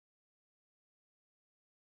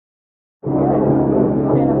Everything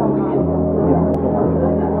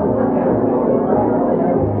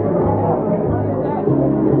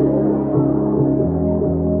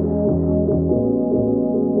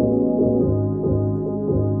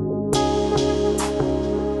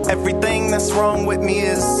that's wrong with me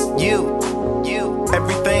is you.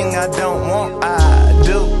 Everything I don't want, I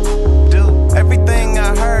do. Everything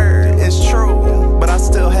I heard is true, but I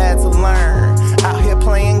still had to learn. Out here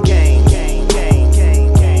playing games.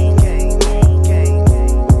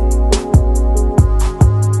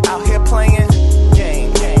 Out here playing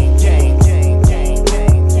games.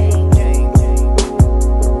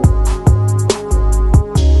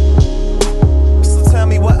 So tell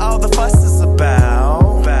me what all the fuss is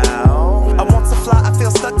about. I want to fly, I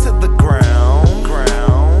feel stuck to the ground.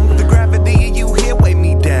 The gravity of you here weigh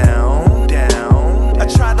me down. I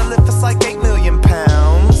try to lift, it's like 8 million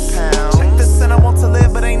pounds. Check this, and I want to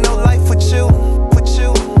live, but ain't no life with you.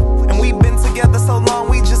 And we've been together so long,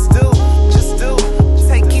 we just do.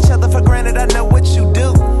 Take each other for granted, I know what you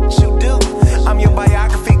do. I'm your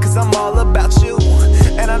biography, cause I'm all about you.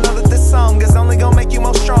 And I know that this song is only gonna make you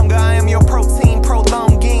more stronger. I am your protein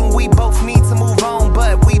prolonging. We both need to move on,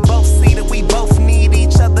 but we both see that we both need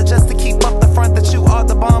each other just to keep up the front, that you are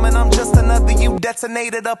the bomb and I'm just another you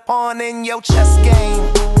detonated upon in your chess game.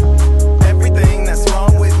 Everything that's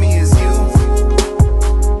wrong with me is you.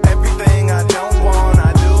 Everything I don't want,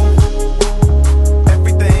 I do.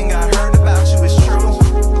 Everything I heard about you is true,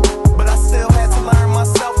 but I still had to learn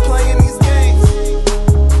myself playing these games.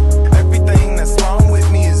 Everything that's wrong with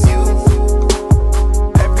me is you.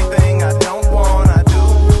 Everything I don't want, I do.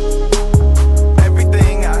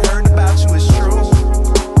 Everything I heard about you is true,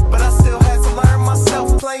 but I still had to learn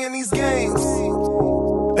myself playing these games.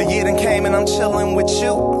 A year done came and I'm chilling with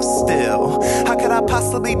you still. How could I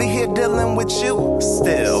possibly be here dealing with you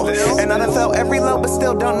still? And I done felt every low but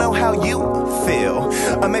still don't know how you feel.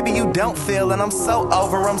 Or maybe you don't feel and I'm so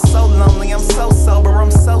over, I'm so lonely, I'm so sober, I'm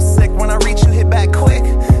so sick. When I reach you hit back quick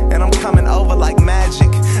and I'm coming over like magic.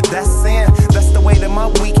 That's sin, that's the way that my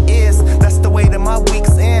week is. That's the way that my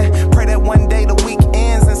week's in. Pray that one day the week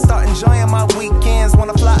ends and start enjoying my weekends.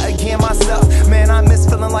 Wanna fly again myself, man I miss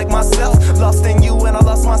feeling like myself. Lost in you and I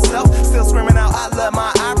lost myself. Still screaming out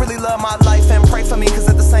I really love my life. And pray for me cause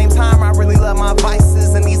at the same time I really love my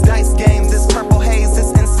vices. And these dice games, this purple haze,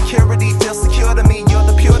 this insecurity feels secure to me. You're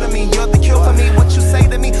the pure to me, you're the cure for me. What you say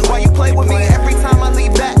to me, why you play with me? Every time I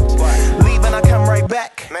leave that, leave and I come right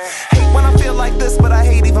back. Hate when I feel like this, but I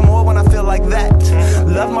hate even more when I feel like that.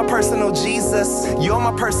 Love my personal Jesus, you're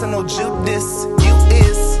my personal Judas. You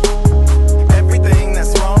is